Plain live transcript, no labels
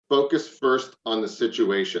focus first on the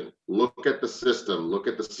situation. Look at the system, look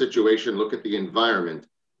at the situation, look at the environment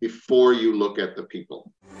before you look at the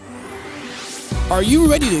people. Are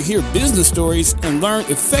you ready to hear business stories and learn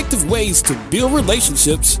effective ways to build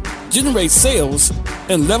relationships, generate sales,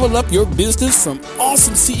 and level up your business from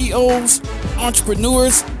awesome CEOs,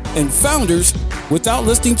 entrepreneurs, and founders without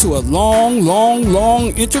listening to a long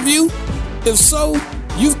interview? If so,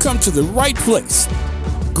 you've come to the right place.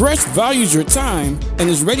 Gresh values your time and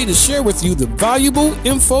is ready to share with you the valuable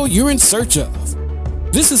info you're in search of.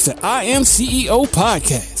 This is the I Am CEO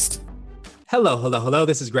podcast. Hello.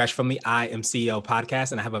 This is Gresh from the I Am CEO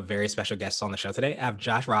podcast, and I have a very special guest on the show today. I have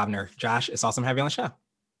Josh Robner. Josh, it's awesome to have you on the show.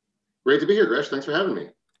 Great to be here, Gresh. Thanks for having me.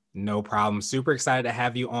 No problem. Super excited to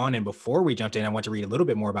have you on. And before we jumped in, I want to read a little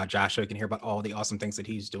bit more about Josh so you can hear about all the awesome things that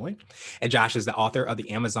he's doing. And Josh is the author of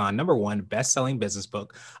the Amazon #1 best-selling business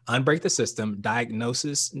book, Unbreak the System,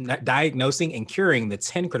 Diagnosing and Curing the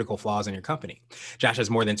 10 Critical Flaws in Your Company. Josh has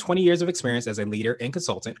more than 20 years of experience as a leader and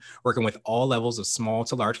consultant, working with all levels of small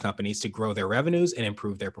to large companies to grow their revenues and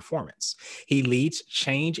improve their performance. He leads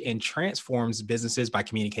change and transforms businesses by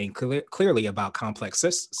communicating clearly about complex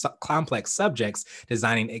subjects,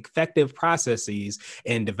 designing effective processes,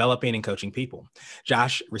 in developing and coaching people.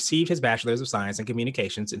 Josh received his Bachelor's of Science in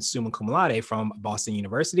Communications and summa cum laude from Boston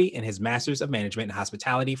University and his Master's of Management and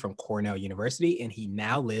Hospitality from Cornell University, and he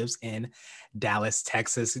now lives in Dallas,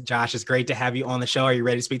 Texas. Josh, it's great to have you on the show. Are you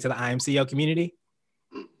ready to speak to the I Am CEO community?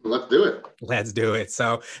 Let's do it. Let's do it.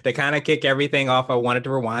 So to kind of kick everything off, I wanted to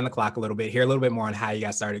rewind the clock a little bit, hear a little bit more on how you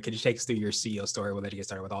got started. Could you take us through your CEO story? We'll let you get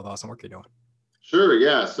started with all the awesome work you're doing. Sure,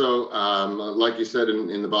 yeah. So like you said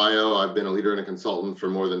in the bio, I've been a leader and a consultant for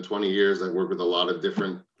more than 20 years. I've worked with a lot of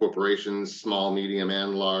different corporations, small, medium,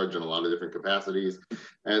 and large, in a lot of different capacities.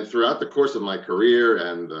 And throughout the course of my career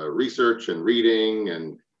and the research and reading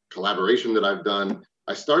and collaboration that I've done,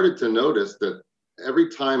 I started to notice that every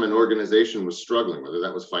time an organization was struggling, whether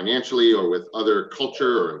that was financially or with other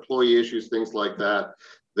culture or employee issues, things like that,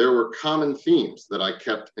 there were common themes that I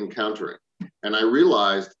kept encountering. And I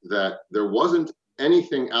realized that there wasn't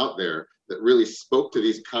anything out there that really spoke to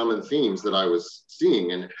these common themes that I was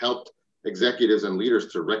seeing and helped executives and leaders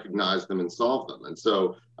to recognize them and solve them. And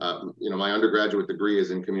so, my undergraduate degree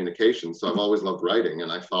is in communication. So I've always loved writing.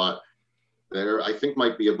 And I thought I think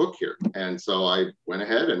might be a book here. And so I went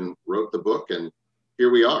ahead and wrote the book, and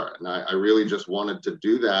here we are. And I really just wanted to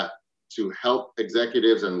do that to help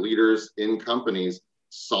executives and leaders in companies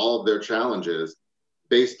solve their challenges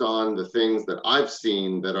based on the things that I've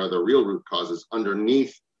seen that are the real root causes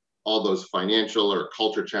underneath all those financial or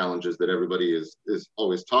culture challenges that everybody is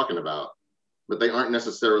always talking about, but they aren't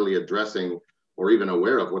necessarily addressing or even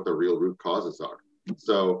aware of what the real root causes are.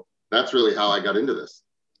 So that's really how I got into this.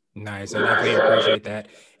 Nice. I definitely appreciate that.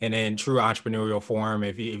 And in true entrepreneurial form,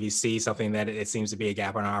 if you see something that it seems to be a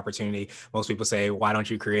gap in an opportunity, most people say, why don't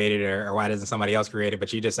you create it, or why doesn't somebody else create it?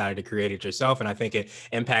 But you decided to create it yourself. And I think it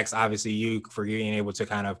impacts, obviously, you for being able to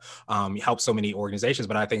kind of help so many organizations,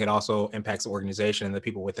 but I think it also impacts the organization and the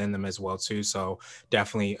people within them as well, too. So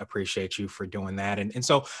definitely appreciate you for doing that. And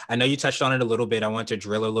so I know you touched on it a little bit. I want to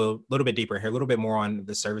drill a little bit deeper here, a little bit more on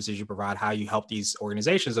the services you provide, how you help these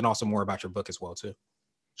organizations, and also more about your book as well, too.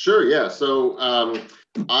 Sure, yeah. So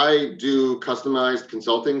I do customized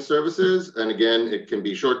consulting services. And again, it can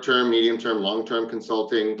be short-term, medium-term, long-term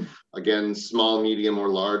consulting. Again, small, medium, or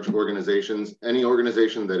large organizations. Any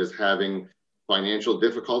organization that is having financial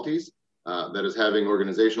difficulties, that is having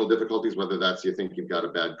organizational difficulties, whether that's you think you've got a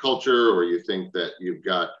bad culture, or you think that you've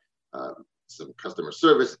got some customer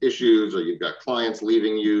service issues, or you've got clients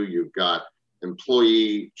leaving you, you've got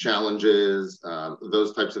employee challenges,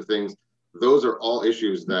 those types of things. Those are all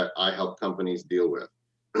issues that I help companies deal with.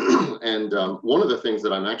 And one of the things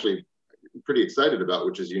that I'm actually pretty excited about,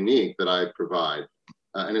 which is unique that I provide,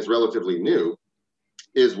 and is relatively new,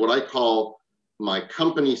 is what I call my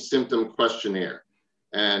company symptom questionnaire.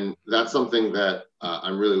 And that's something that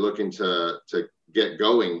I'm really looking to get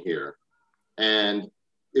going here. And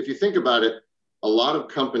if you think about it, a lot of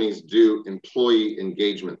companies do employee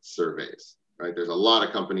engagement surveys, right? There's a lot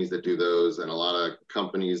of companies that do those, and a lot of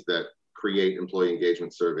companies that create employee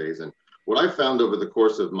engagement surveys. And what I found over the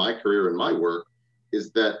course of my career and my work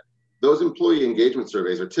is that those employee engagement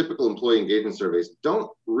surveys, or typical employee engagement surveys,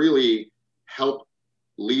 don't really help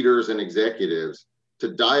leaders and executives to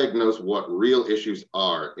diagnose what real issues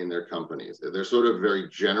are in their companies. They're sort of very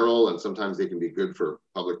general, and sometimes they can be good for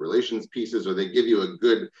public relations pieces, or they give you a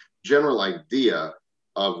good general idea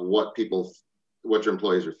of what your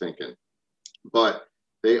employees are thinking. But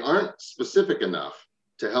they aren't specific enough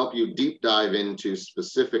to help you deep dive into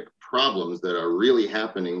specific problems that are really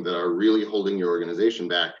happening, that are really holding your organization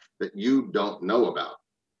back, that you don't know about.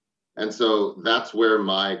 And so that's where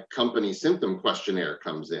my company symptom questionnaire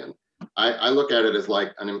comes in. I look at it as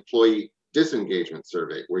like an employee disengagement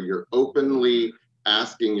survey, where you're openly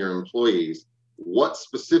asking your employees, what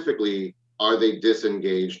specifically are they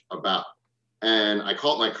disengaged about? And I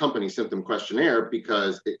call it my company symptom questionnaire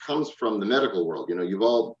because it comes from the medical world. You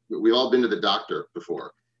know, we've all been to the doctor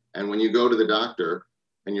before. And when you go to the doctor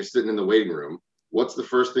and you're sitting in the waiting room, what's the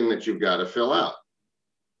first thing that you've got to fill out?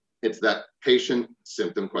 It's that patient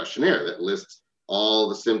symptom questionnaire that lists all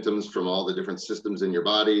the symptoms from all the different systems in your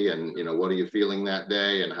body, and, you know, what are you feeling that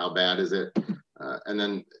day and how bad is it? And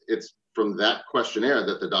then it's from that questionnaire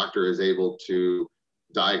that the doctor is able to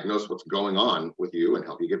diagnose what's going on with you and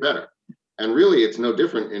help you get better. And really, it's no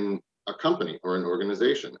different in a company or an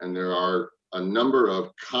organization. And there are a number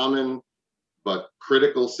of common but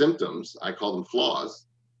critical symptoms, I call them flaws,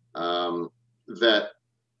 that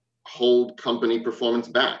hold company performance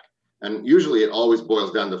back. And usually it always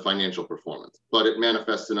boils down to financial performance, but it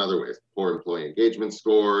manifests in other ways: poor employee engagement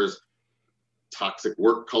scores, toxic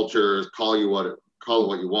work cultures, call it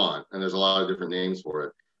what you want. And there's a lot of different names for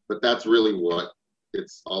it, but that's really what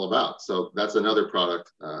it's all about. So that's another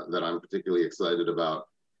product that I'm particularly excited about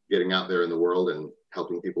getting out there in the world and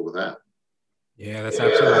helping people with that. Yeah, that's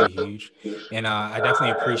absolutely huge. And I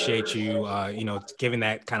definitely appreciate you, giving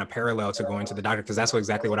that kind of parallel to going to the doctor, because that's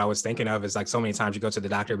exactly what I was thinking of. Is like, so many times you go to the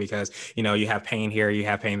doctor because, you know, you have pain here, you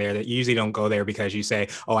have pain there. That you usually don't go there because you say,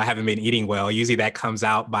 oh, I haven't been eating well. Usually that comes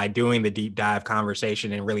out by doing the deep dive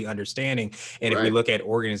conversation and really understanding. And if we look at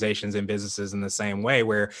organizations and businesses in the same way,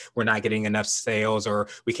 where we're not getting enough sales or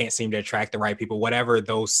we can't seem to attract the right people, whatever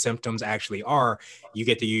those symptoms actually are, you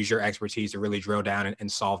get to use your expertise to really drill down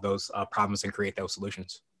and solve those problems and create those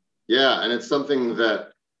solutions. Yeah, and it's something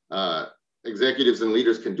that executives and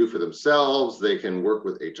leaders can do for themselves. They can work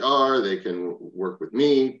with HR, they can work with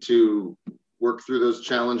me to work through those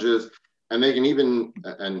challenges. And they can even,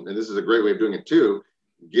 and this is a great way of doing it too,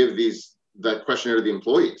 give that questionnaire to the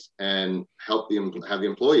employees and have the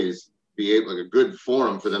employees be able, like a good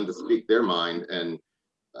forum for them to speak their mind and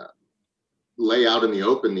lay out in the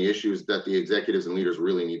open the issues that the executives and leaders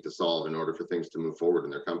really need to solve in order for things to move forward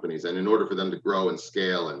in their companies, and in order for them to grow and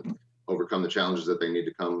scale and overcome the challenges that they need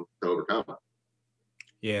to overcome.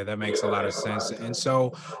 Yeah, that makes a lot of sense. And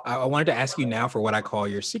so I wanted to ask you now for what I call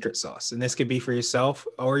your secret sauce. And this could be for yourself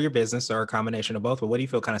or your business or a combination of both. But what do you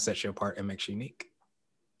feel kind of sets you apart and makes you unique?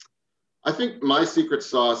 I think my secret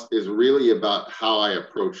sauce is really about how I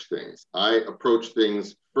approach things. I approach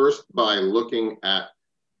things first by looking at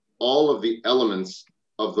all of the elements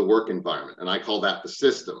of the work environment, and I call that the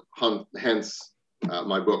system. Hence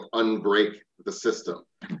my book, Unbreak the System.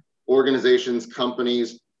 Organizations,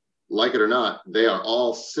 companies, like it or not, they are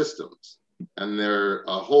all systems, and they're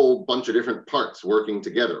a whole bunch of different parts working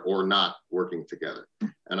together or not working together.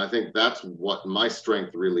 And I think that's what my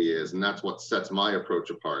strength really is, and that's what sets my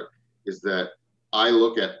approach apart, is that I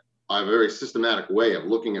have a very systematic way of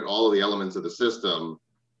looking at all of the elements of the system,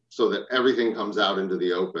 so that everything comes out into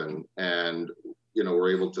the open, and, you know,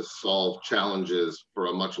 we're able to solve challenges for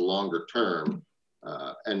a much longer term,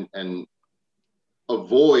 and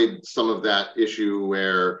avoid some of that issue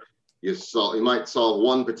where you might solve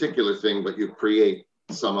one particular thing, but you create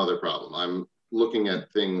some other problem. I'm looking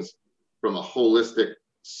at things from a holistic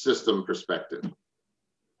system perspective.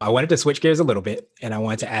 I wanted to switch gears a little bit, and I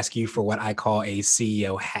wanted to ask you for what I call a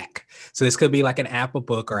CEO hack. So this could be like an app, a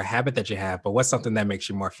book, or a habit that you have, but what's something that makes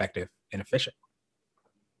you more effective and efficient?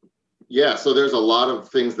 Yeah, so there's a lot of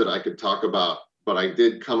things that I could talk about, but I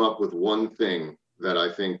did come up with one thing that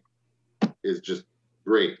I think is just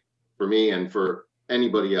great for me and for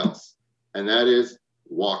anybody else, and that is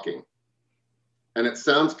walking. And it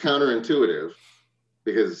sounds counterintuitive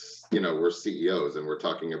because, you know, we're CEOs and we're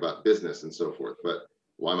talking about business and so forth, but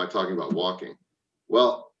why am I talking about walking?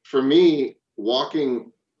 Well, for me,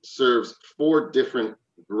 walking serves 4 different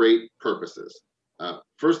great purposes.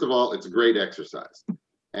 First of all, it's great exercise.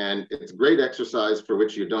 And it's great exercise for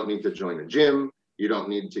which you don't need to join a gym. You don't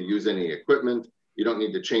need to use any equipment. You don't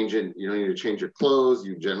need to change it. You don't need to change your clothes.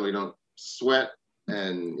 You generally don't sweat.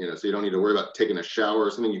 And, you know, so you don't need to worry about taking a shower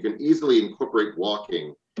or something. You can easily incorporate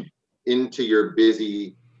walking into your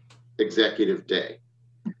busy executive day.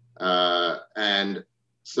 And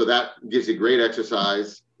so that gives you great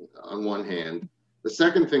exercise on one hand. The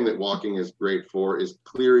second thing that walking is great for is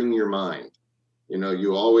clearing your mind. You know,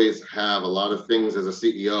 you always have a lot of things as a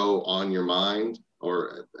CEO on your mind,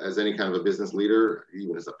 or as any kind of a business leader,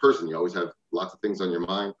 even as a person, you always have lots of things on your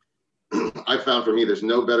mind. I found for me, there's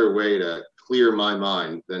no better way to clear my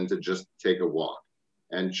mind than to just take a walk.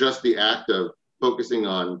 And just the act of focusing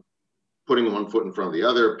on putting one foot in front of the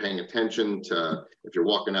other, paying attention to, if you're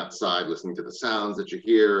walking outside, listening to the sounds that you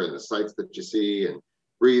hear and the sights that you see, and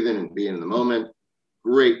breathing and being in the moment.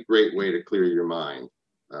 Great way to clear your mind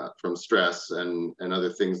from stress and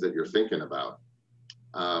other things that you're thinking about.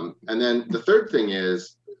 And then the third thing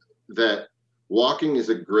is that walking is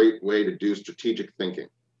a great way to do strategic thinking.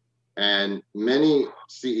 And many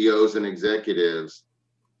CEOs and executives,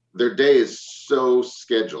 their day is so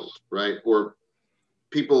scheduled, right? Or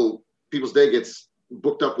people's day gets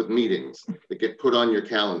booked up with meetings that get put on your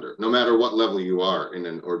calendar, no matter what level you are in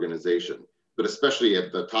an organization, but especially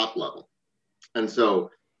at the top level. And so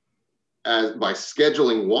by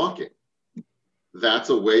scheduling walking, that's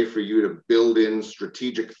a way for you to build in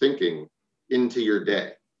strategic thinking into your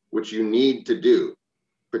day, which you need to do,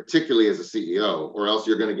 particularly as a CEO, or else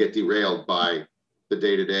you're going to get derailed by the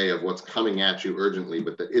day-to-day of what's coming at you urgently,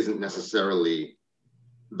 but that isn't necessarily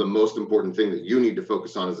the most important thing that you need to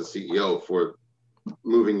focus on as a CEO for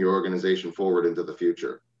moving your organization forward into the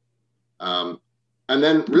future. And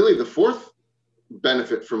then really the fourth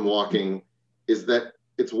benefit from walking is that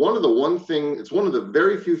it's one of the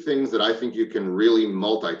very few things that I think you can really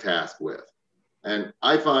multitask with. And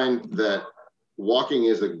I find that walking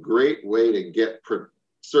is a great way to get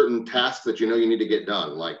certain tasks that you need to get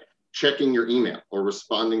done, like checking your email or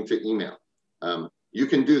responding to email. You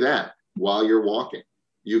can do that while you're walking.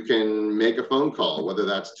 You can make a phone call, whether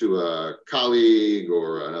that's to a colleague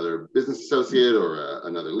or another business associate or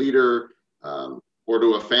another leader, or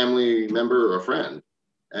to a family member or a friend.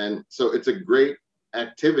 And so it's a great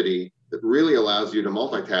activity that really allows you to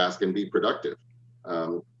multitask and be productive.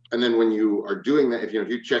 And then when you are doing that, if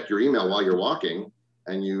you check your email while you're walking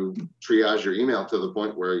and you triage your email to the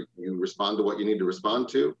point where you respond to what you need to respond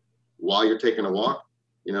to while you're taking a walk,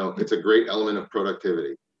 it's a great element of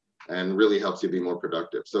productivity and really helps you be more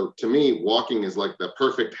productive. So to me, walking is like the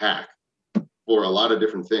perfect hack for a lot of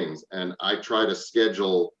different things. And I try to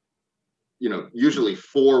schedule, usually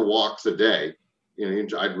 4 walks a day.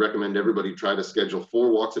 I'd recommend everybody try to schedule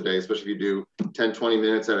 4 walks a day, especially if you do 10, 20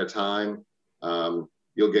 minutes at a time.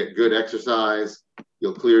 You'll get good exercise.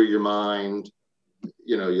 You'll clear your mind.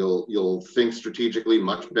 You'll think strategically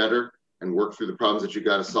much better and work through the problems that you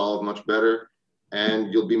got to solve much better,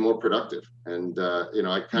 and you'll be more productive. And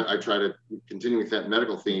I try to continue with that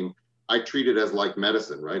medical theme. I treat it as like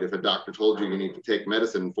medicine, right? If a doctor told you need to take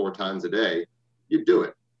medicine 4 times a day, you do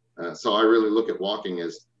it. So I really look at walking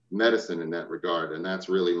as medicine in that regard, and that's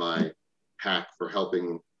really my hack for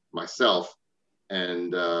helping myself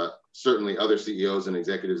and certainly other CEOs and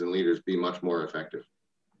executives and leaders be much more effective.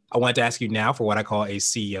 I want to ask you now for what I call a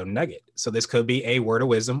CEO nugget. So this could be a word of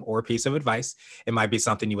wisdom or a piece of advice. It might be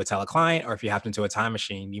something you would tell a client, or if you hopped into a time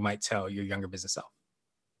machine, you might tell your younger business self.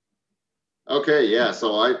 Okay, yeah.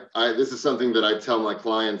 So I this is something that I tell my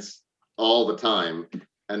clients all the time,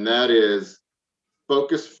 and that is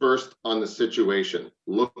focus first on the situation.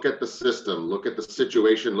 Look at the system, look at the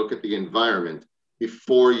situation, look at the environment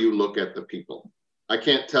before you look at the people. I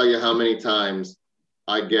can't tell you how many times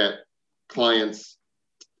I get clients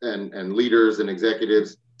and leaders and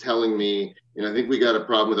executives telling me, I think we got a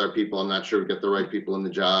problem with our people. I'm not sure we get the right people in the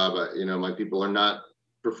job. My people are not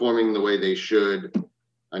performing the way they should.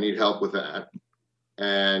 I need help with that.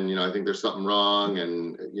 And, I think there's something wrong.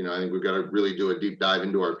 And, I think we've got to really do a deep dive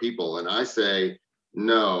into our people. And I say,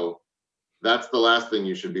 no, that's the last thing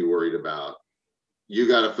you should be worried about. You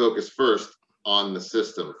got to focus first on the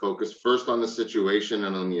system, focus first on the situation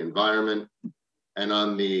and on the environment and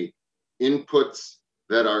on the inputs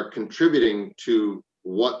that are contributing to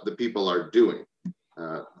what the people are doing.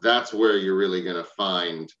 That's where you're really going to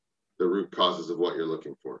find the root causes of what you're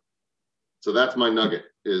looking for. So that's my nugget,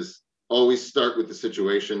 is always start with the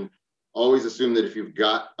situation. Always assume that if you've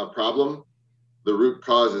got a problem, the root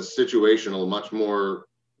cause is situational, much more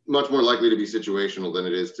likely to be situational than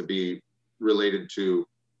it is to be related to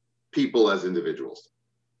people as individuals.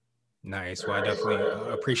 Nice. Well, I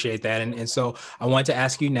definitely appreciate that. And so I want to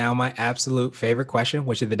ask you now my absolute favorite question,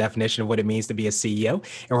 which is the definition of what it means to be a CEO.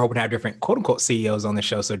 And we're hoping to have different quote unquote CEOs on the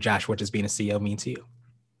show. So Josh, what does being a CEO mean to you?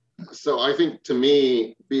 So I think to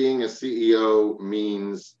me, being a CEO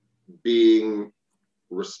means being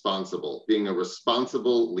responsible, being a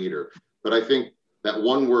responsible leader. But I think that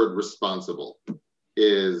one word, responsible,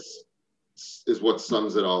 is what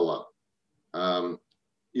sums it all up.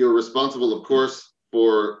 You're responsible, of course,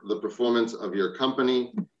 for the performance of your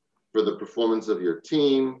company, for the performance of your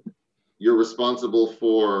team. You're responsible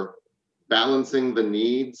for balancing the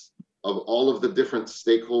needs of all of the different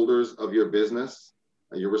stakeholders of your business.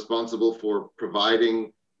 You're responsible for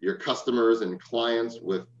providing your customers and clients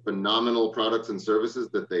with phenomenal products and services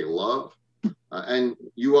that they love. And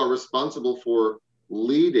you are responsible for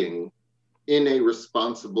leading in a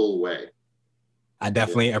responsible way. I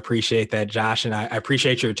definitely appreciate that, Josh, and I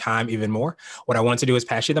appreciate your time even more. What I want to do is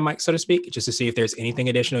pass you the mic, so to speak, just to see if there's anything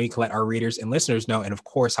additional you can let our readers and listeners know, and of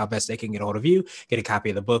course, how best they can get a hold of you, get a copy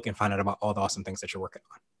of the book, and find out about all the awesome things that you're working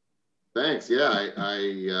on. Thanks. Yeah,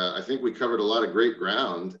 I think we covered a lot of great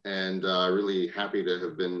ground, and really happy to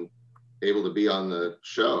have been able to be on the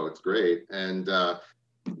show. It's great. And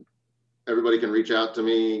everybody can reach out to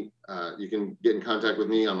me. You can get in contact with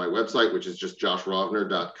me on my website, which is just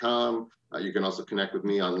joshrovner.com. You can also connect with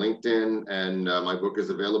me on LinkedIn, and my book is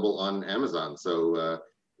available on Amazon. So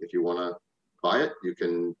if you want to buy it, you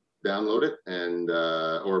can download it and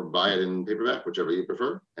or buy it in paperback, whichever you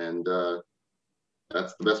prefer. And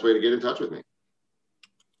that's the best way to get in touch with me.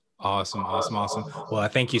 Awesome. Well,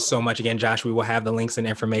 thank you so much again, Josh. We will have the links and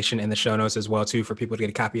information in the show notes as well, too, for people to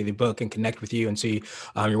get a copy of the book and connect with you and see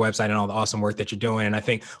your website and all the awesome work that you're doing. And I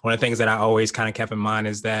think one of the things that I always kind of kept in mind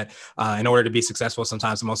is that in order to be successful,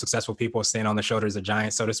 sometimes the most successful people stand on the shoulders of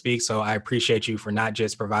giants, so to speak. So I appreciate you for not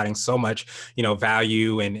just providing so much,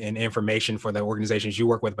 value and information for the organizations you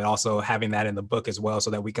work with, but also having that in the book as well,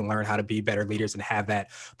 so that we can learn how to be better leaders and have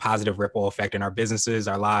that positive ripple effect in our businesses,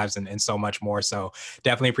 our lives, and so much more. So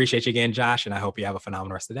definitely appreciate you again, Josh, and I hope you have a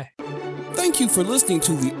phenomenal rest of the day. Thank you for listening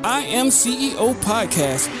to the I Am CEO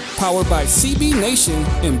podcast, powered by CB Nation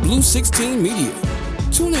and Blue 16 Media.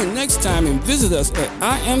 Tune in next time and visit us at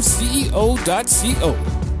imceo.co.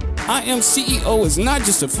 I Am CEO is not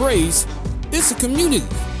just a phrase, it's a community.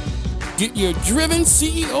 Get your driven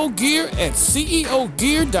CEO gear at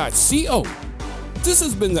ceogear.co. This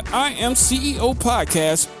has been the I Am CEO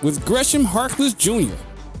podcast with Gresham Harkless Jr.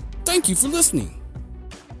 Thank you for listening.